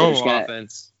 With our normal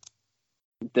offense.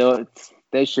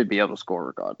 They should be able to score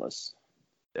regardless.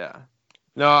 Yeah.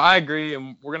 No, I agree,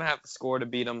 and we're going to have to score to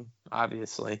beat them,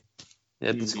 obviously. You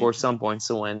have to score some points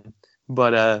to win.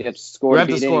 But we have to score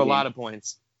a lot of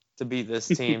points to beat this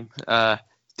team.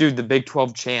 Dude, the Big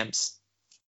 12 champs.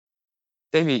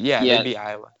 They beat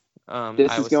Iowa.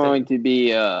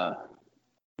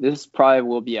 This probably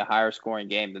will be a higher scoring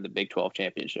game than the Big 12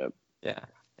 championship. Yeah.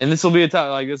 And this will be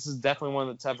this is definitely one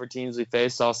of the tougher teams we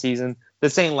faced all season.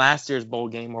 This ain't last year's bowl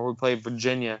game where we played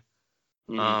Virginia.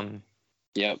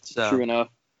 Yep, true enough.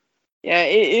 Yeah,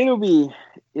 it'll be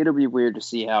weird to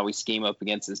see how we scheme up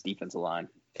against this defensive line.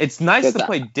 It's nice to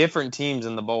play different teams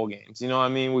in the bowl games. You know what I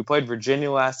mean? We played Virginia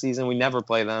last season. We never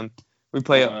play them. We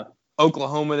play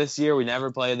Oklahoma this year. We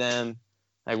never play them.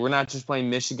 Like, we're not just playing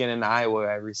Michigan and Iowa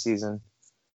every season.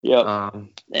 Yep.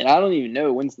 And I don't even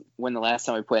know when the last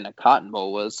time we played in a Cotton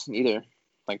Bowl was either.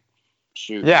 Like,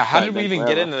 shoot. Yeah, how did we even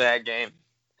get into that game?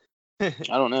 I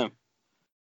don't know.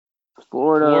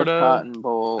 Florida Cotton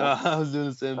Bowl. I was doing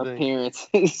the same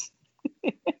appearances.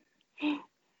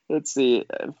 Let's see.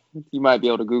 You might be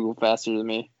able to Google faster than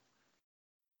me.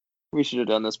 We should have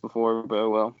done this before, but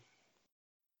well.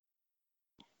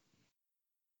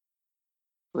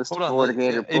 List of Florida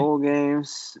Gator bowl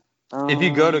games. If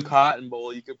you go to Cotton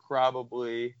Bowl, you could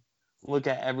probably look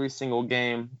at every single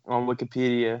game on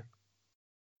Wikipedia.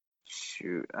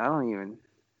 Shoot, I don't even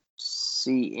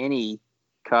see any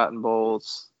Cotton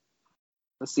Bowls.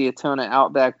 I see a ton of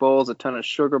Outback Bowls, a ton of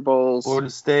Sugar Bowls. Florida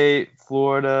State,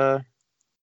 Florida.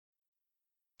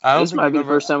 I don't This think might we've be the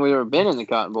ever. first time we've ever been in the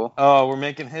Cotton Bowl. Oh, we're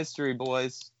making history,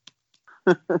 boys.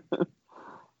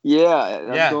 Yeah,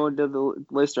 I'm Yeah. going to the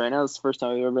list right now. This is the first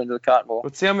time we've ever been to the Cotton Bowl.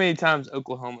 Let's see how many times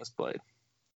Oklahoma's played.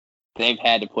 They've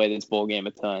had to play this bowl game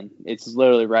a ton. It's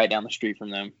literally right down the street from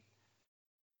them.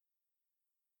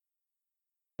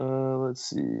 Let's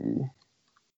see.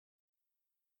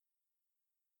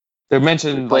 They're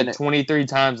mentioned played like it. 23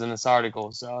 times in this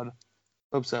article, so I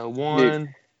hope so.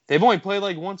 Dude. They've only played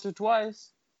like once or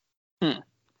twice. Hmm.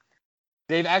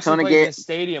 They've Ton actually of played in ga- the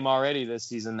stadium already this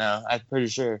season, though. I'm pretty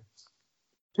sure.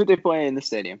 Who they play in the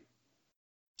stadium?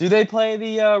 Do they play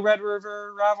the Red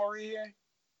River rivalry here?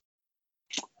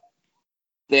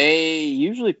 They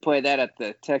usually play that at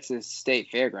the Texas State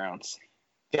Fairgrounds.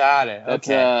 Got it. That's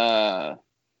Okay.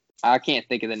 I can't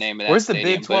think of the name of that. Where's the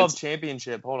stadium, Big 12 but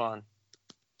championship? Hold on.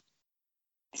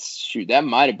 shoot, that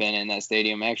might have been in that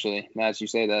stadium actually. Now that you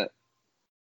say that.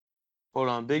 Hold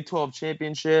on. Big 12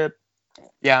 championship.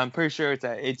 Yeah, I'm pretty sure it's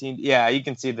at 18. Yeah, you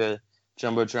can see the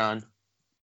Jumbotron.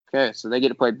 Okay, so they get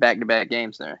to play back-to-back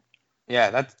games there.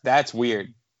 Yeah, that's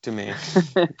weird to me.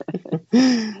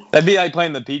 That'd be like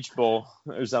playing the Peach Bowl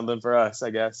or something for us, I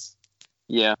guess.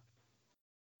 Yeah.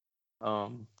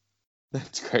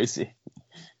 That's crazy.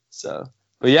 So,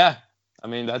 but yeah, I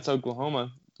mean that's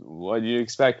Oklahoma. What do you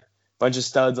expect? Bunch of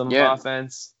studs on the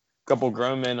offense, couple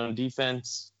grown men on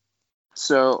defense.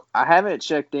 So I haven't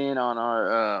checked in on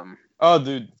our Oh,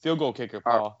 the field goal kicker,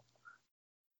 Paul.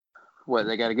 What,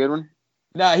 they got a good one?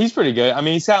 Nah, he's pretty good. I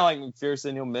mean, he's kind of like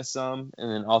McPherson. He'll miss some and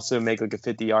then also make like a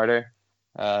 50-yarder.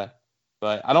 But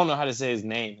I don't know how to say his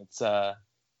name. It's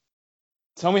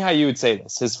tell me how you would say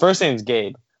this. His first name's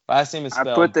Gabe. Last name is spelled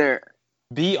I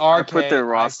put their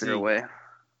roster away.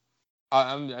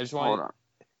 I just want Hold on.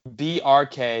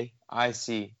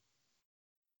 BRKIC.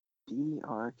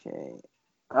 BRK.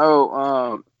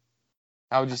 Oh,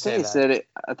 How would you say that?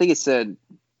 I think it said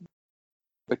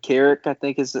Bakaric. I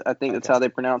think that's how they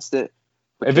pronounced it.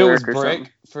 If it was Bakaric or Brick,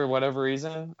 something. for whatever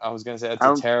reason, I was gonna say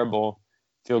that's a terrible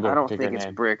field goal I don't kicker think it's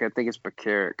name. Brick. I think it's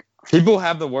Bakaric. People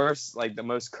have the worst, like the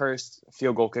most cursed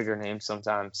field goal kicker names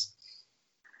sometimes.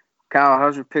 Kyle,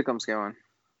 how's your pick'ems going?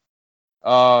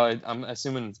 I'm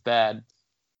assuming it's bad.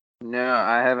 No,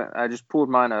 I haven't. I just pulled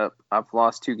mine up. I've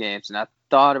lost 2 games, and I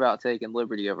thought about taking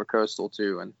Liberty over Coastal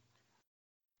too, and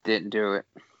didn't do it.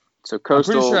 So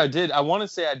Coastal. I'm pretty sure I did. I want to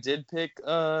say I did pick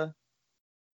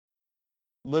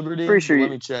Liberty. Pretty sure Let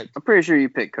me check. I'm pretty sure you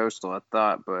picked Coastal. I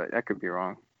thought, but I could be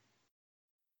wrong.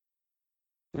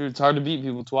 Dude, it's hard to beat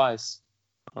people twice.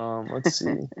 Let's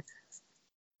see.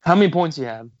 How many points you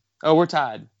have? Oh, we're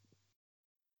tied.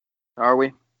 Are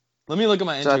we? Let me look at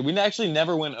my entry. We actually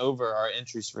never went over our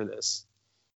entries for this.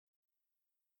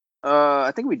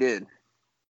 I think we did.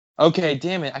 Okay,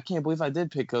 damn it. I can't believe I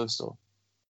did pick Coastal.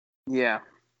 Yeah.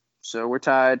 So we're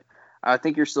tied. I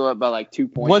think you're still up by like 2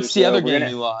 points. What's the other game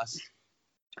you lost?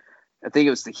 I think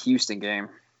it was the Houston game.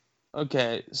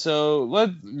 Okay, so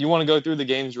you want to go through the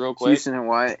games real quick? Houston and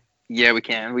White. Yeah, we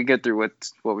can. We get through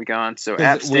what we got. So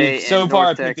App State we so and far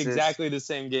North picked Texas. exactly the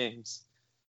same games.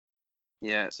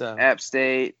 Yeah. So App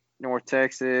State, North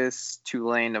Texas,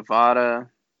 Tulane, Nevada,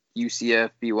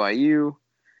 UCF, BYU,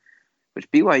 which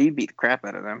BYU beat the crap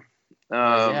out of them.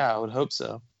 Yeah, I would hope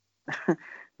so.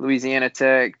 Louisiana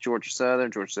Tech, Georgia Southern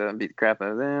beat the crap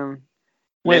out of them.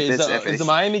 Wait, is the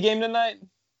Miami game tonight?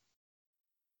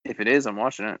 If it is, I'm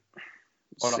watching it.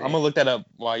 Hold on, I'm going to look that up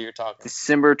while you're talking.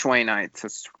 December 29th.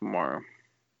 That's tomorrow.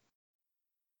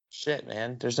 Shit,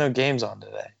 man. There's no games on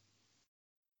today.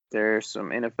 There's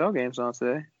some NFL games on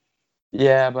today.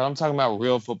 Yeah, but I'm talking about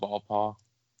real football, Paul.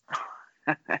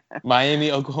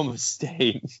 Miami, Oklahoma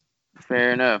State.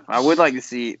 Fair enough. I would like to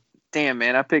see. Damn,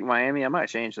 man, I picked Miami. I might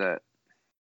change that.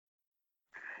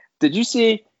 Did you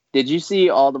see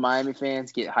all the Miami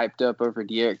fans get hyped up over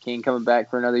De'Aaron King coming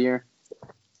back for another year?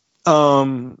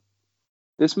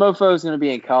 This mofo is going to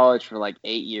be in college for like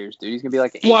 8 years, dude. He's going to be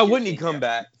like an 8-year Why wouldn't he come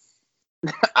back?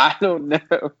 I don't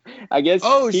know. I guess.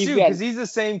 Oh, shoot, because he's the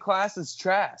same class as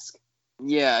Trask.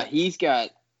 Yeah, he's got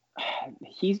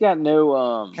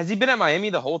no. Has he been at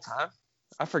Miami the whole time?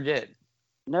 I forget.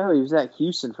 No, he was at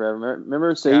Houston forever.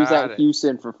 Remember? So he was at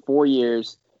Houston for 4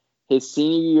 years. His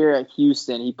senior year at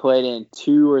Houston, he played in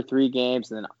 2 or 3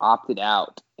 games and then opted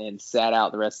out and sat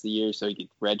out the rest of the year so he could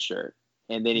redshirt.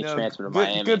 And then he transferred to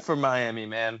Miami. Good for Miami,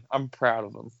 man. I'm proud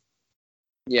of him.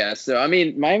 Yeah, so I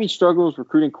mean, Miami struggles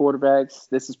recruiting quarterbacks.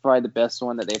 This is probably the best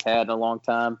one that they've had in a long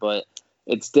time, but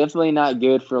it's definitely not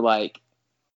good for like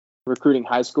recruiting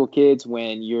high school kids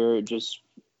when you're just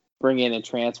bringing in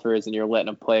transfers and you're letting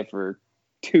them play for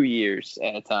 2 years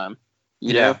at a time.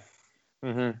 You know?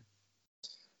 Mm-hmm.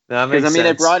 That Because makes I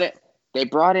mean, sense. they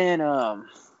brought in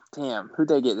damn, who'd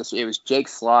they get this year? It was Jake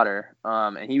Slaughter,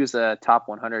 and he was a top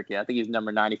 100 kid. I think he was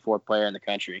number 94 player in the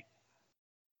country.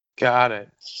 Got it.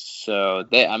 So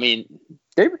they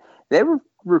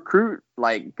recruit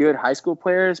like good high school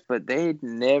players, but they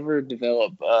never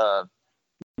develop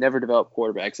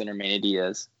quarterbacks under Manny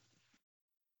Diaz.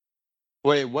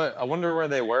 Wait, what? I wonder where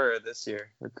they were this year,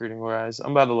 recruiting wise.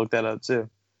 I'm about to look that up too.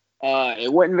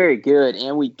 It wasn't very good,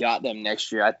 and we got them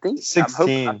next year. I think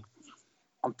 16.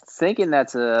 I'm thinking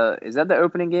is that the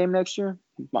opening game next year?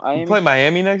 We play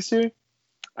Miami next year?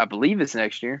 I believe it's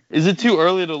next year. Is it too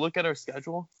early to look at our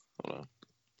schedule? Hold on.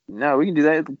 No, we can do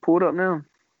that. Pull it up now.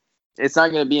 It's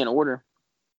not going to be in order.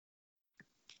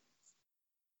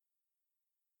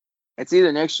 It's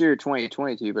either next year or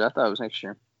 2022, but I thought it was next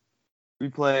year. We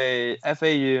play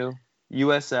FAU,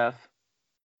 USF.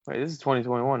 Wait, this is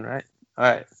 2021, right? All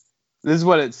right. This is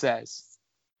what it says.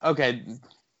 Okay.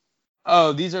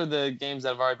 Oh, these are the games that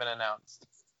have already been announced.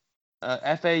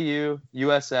 FAU,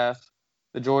 USF,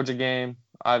 the Georgia game,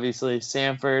 obviously,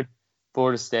 Samford,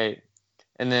 Florida State.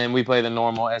 And then we play the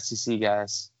normal SEC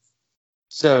guys.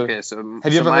 So, okay, so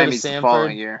have you ever Miami's heard of the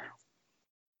following Samford? year?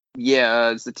 Yeah,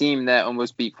 it's the team that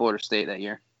almost beat Florida State that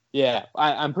year. Yeah,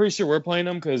 I'm pretty sure we're playing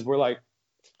them because we're like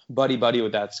buddy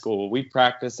with that school. We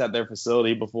practiced at their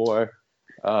facility before.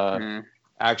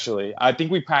 Actually, I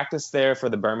think we practiced there for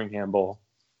the Birmingham Bowl.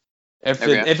 If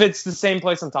it's the same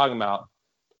place I'm talking about,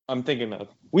 I'm thinking of.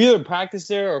 We either practice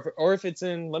there or if it's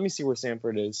in. Let me see where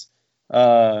Samford is.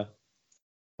 Hold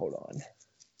on.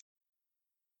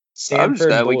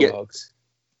 Samford Bulldogs.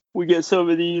 We get some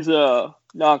of these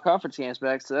non-conference games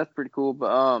back, so that's pretty cool.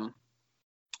 But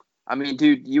I mean,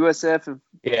 dude, USF and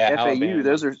FAU, Alabama.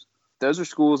 those are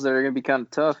schools that are going to be kind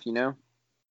of tough, you know.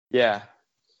 Yeah,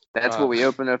 that's what we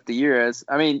open up the year as.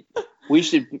 I mean, we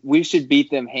should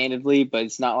beat them handedly, but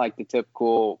it's not like the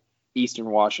typical Eastern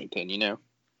Washington, you know.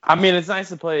 I mean, it's nice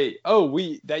to play. Oh,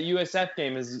 that USF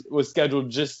game was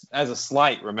scheduled just as a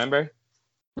slight, remember?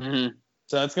 Mm-hmm.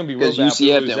 So that's gonna be real bad if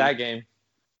we lose that game.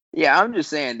 Yeah, I'm just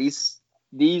saying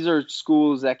these are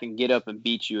schools that can get up and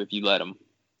beat you if you let them.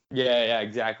 Yeah,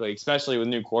 exactly. Especially with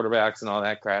new quarterbacks and all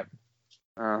that crap.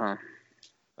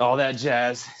 All that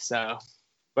jazz. So,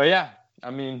 but yeah,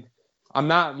 I mean, I'm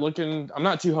not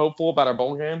too hopeful about our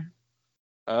bowl game.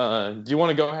 Do you want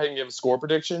to go ahead and give a score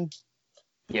prediction?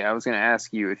 Yeah, I was gonna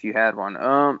ask you if you had one.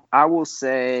 I will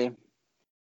say.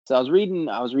 So I was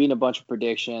reading a bunch of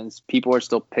predictions. People are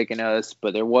still picking us,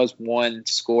 but there was one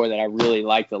score that I really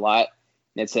liked a lot,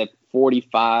 and it said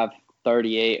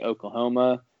 45-38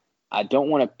 Oklahoma. I don't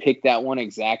want to pick that one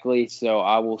exactly, so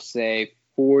I will say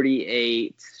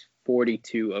 48-42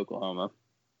 Oklahoma.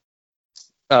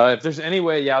 If there's any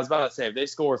way, I was about to say, if they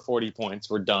score 40 points,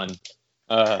 we're done.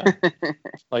 I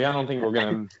don't think we're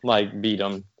gonna beat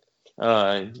them,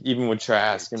 even with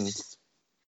Trask and.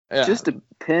 Yeah. Just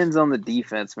depends on the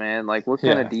defense, man. Like, what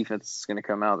kind of defense is going to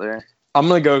come out there? I'm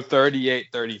going to go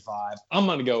 38-35. I'm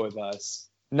going to go with us.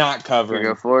 Not covering.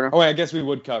 Go Florida? Oh, I guess we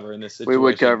would cover in this situation. We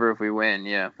would cover if we win,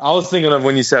 yeah. I was thinking of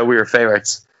when you said we were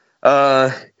favorites. Who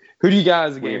do you got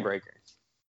as a game breaker?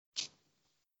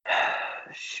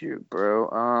 Shoot,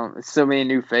 bro. So many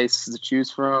new faces to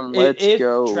choose from. Let's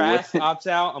go. If Trask opts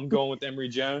out, I'm going with Emory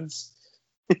Jones.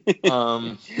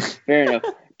 Fair enough.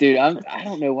 Dude, I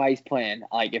don't know why he's playing.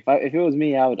 Like, if it was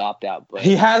me, I would opt out. But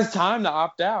he has time to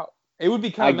opt out. It would be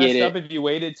kind of messed up if you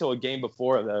waited till a game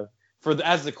before, though,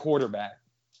 as the quarterback.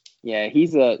 Yeah,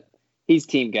 he's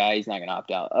team guy. He's not gonna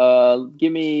opt out.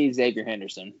 Give me Xavier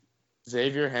Henderson.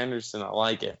 Xavier Henderson, I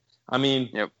like it. I mean,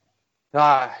 yep.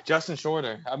 Justin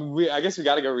Shorter. I mean, I guess we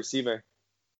got to go receiver.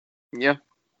 Yeah,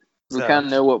 we kind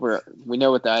of know we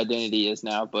know what the identity is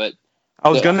now, but. I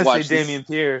was going to say Dameon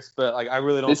Pierce, but I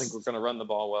really don't think we're going to run the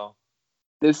ball well.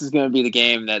 This is going to be the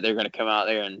game that they're going to come out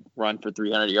there and run for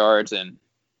 300 yards. And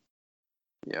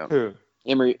who?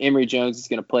 Emory Jones is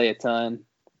going to play a ton.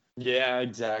 Yeah,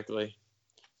 exactly.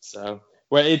 So,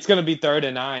 it's going to be 3rd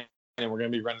and 9, and we're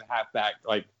going to be running halfback.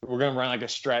 We're going to run a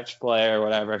stretch play or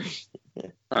whatever.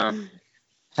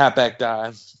 Halfback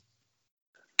dive.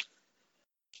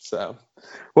 So,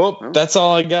 that's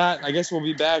all I got. I guess we'll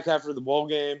be back after the bowl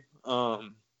game.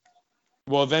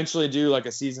 We'll eventually do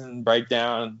a season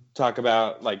breakdown, talk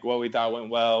about what we thought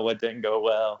went well, what didn't go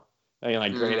well,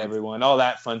 and grade everyone, all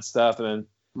that fun stuff, and then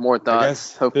more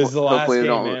thoughts. This is the last game,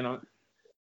 man.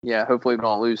 Yeah, hopefully we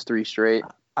don't lose 3 straight.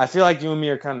 I feel like you and me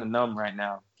are kind of numb right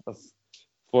now of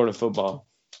Florida football.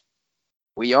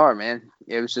 We are, man.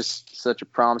 It was just such a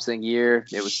promising year.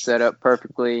 It was set up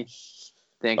perfectly.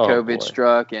 Then COVID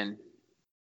struck and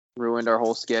ruined our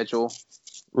whole schedule.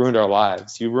 Ruined our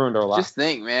lives. You ruined our lives. Just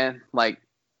think, man. Like,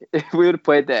 if we would have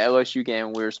played that LSU game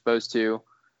when we were supposed to,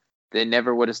 they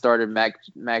never would have started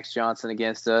Max Johnson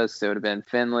against us. It would have been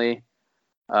Finley.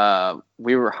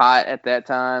 We were hot at that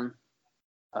time.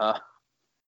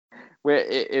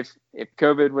 If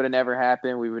COVID would have never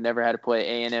happened, we would never had to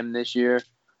play A&M this year.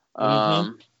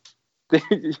 Damn,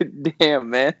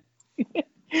 man.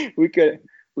 We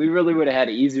really would have had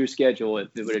an easier schedule if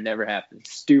it would have never happened.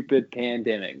 Stupid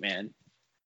pandemic, man.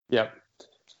 Yep.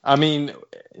 I mean,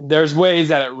 there's ways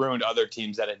that it ruined other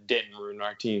teams that it didn't ruin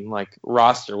our team, like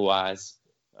roster-wise.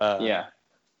 Yeah.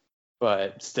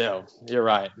 But still, you're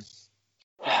right.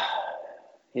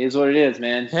 It is what it is,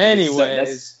 man.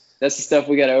 Anyways. That's the stuff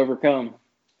we got to overcome.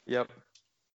 Yep.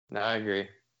 No, I agree.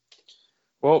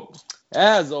 Well,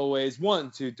 as always,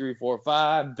 1, 2, 3, 4,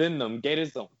 5. Then them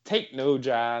Gators don't take no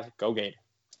jive. Go Gator.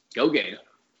 Go Gator.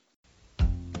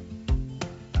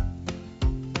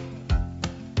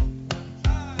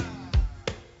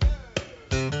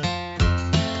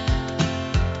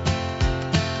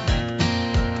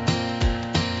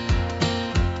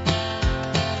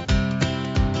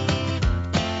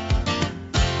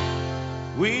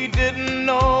 We didn't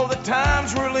know the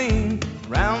times were lean.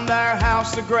 Round our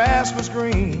house the grass was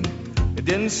green. It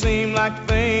didn't seem like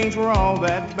things were all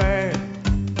that bad.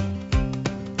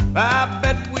 I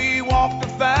bet we walked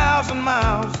 1,000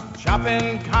 miles,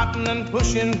 chopping cotton and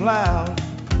pushing plows,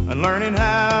 and learning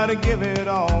how to give it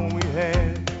all we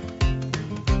had.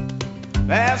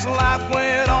 As life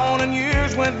went on and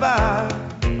years went by,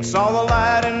 I saw the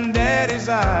light in Daddy's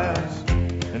eyes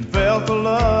and felt the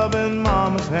love in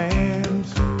Mama's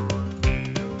hands.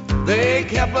 They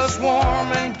kept us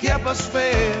warm and kept us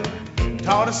fed,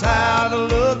 taught us how to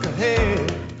look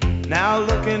ahead. Now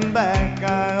looking back,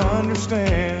 I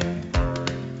understand.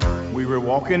 We were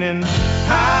walking in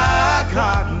high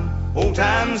cotton, old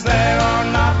times there are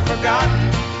not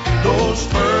forgotten. Those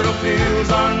fertile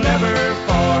fields are never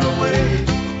far away.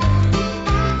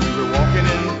 We were walking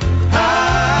in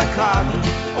high cotton,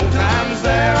 old times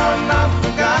there are not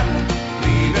forgotten.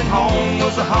 Leaving home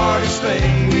was the hardest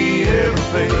thing we ever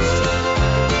faced.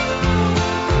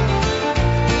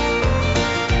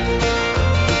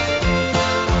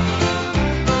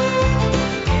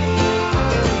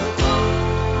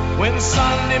 When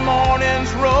Sunday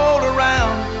mornings rolled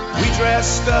around, we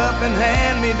dressed up in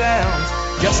hand-me-downs,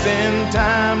 just in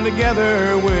time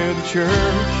together with the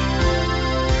church.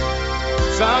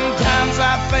 Sometimes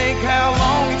I think how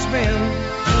long it's been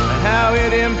and how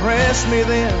it impressed me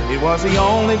then. It was the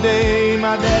only day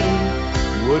my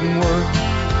daddy wouldn't work.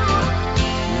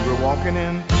 We were walking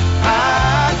in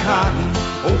high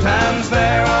cotton, old times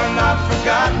there are not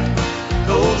forgotten.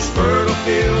 Those fertile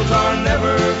fields are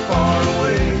never far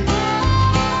away.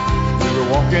 We were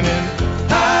walking in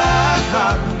high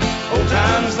cotton, old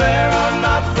times there are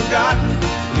not forgotten.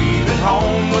 Leaving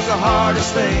home was the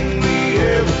hardest thing we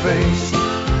ever faced.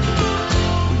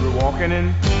 We were walking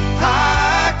in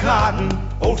high cotton,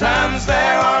 old times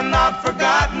there are not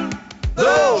forgotten.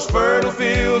 Those fertile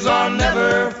fields are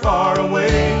never far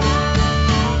away.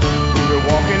 We were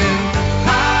walking in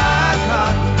high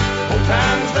cotton, old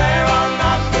times there are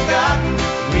not forgotten.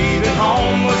 Leaving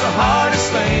home was the hardest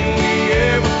thing we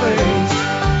ever faced.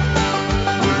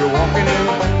 We were walking in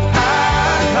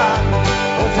high cotton,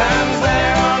 old times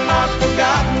there are not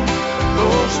forgotten.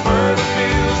 Those fertile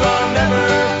fields are never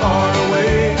far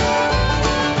away.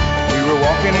 We were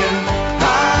walking in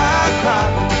high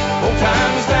cotton, old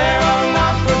times there are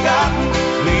not forgotten.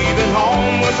 Leaving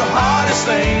home was the hardest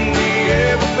thing we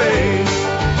ever faced.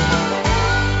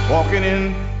 Walking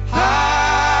in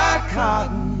high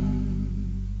cotton.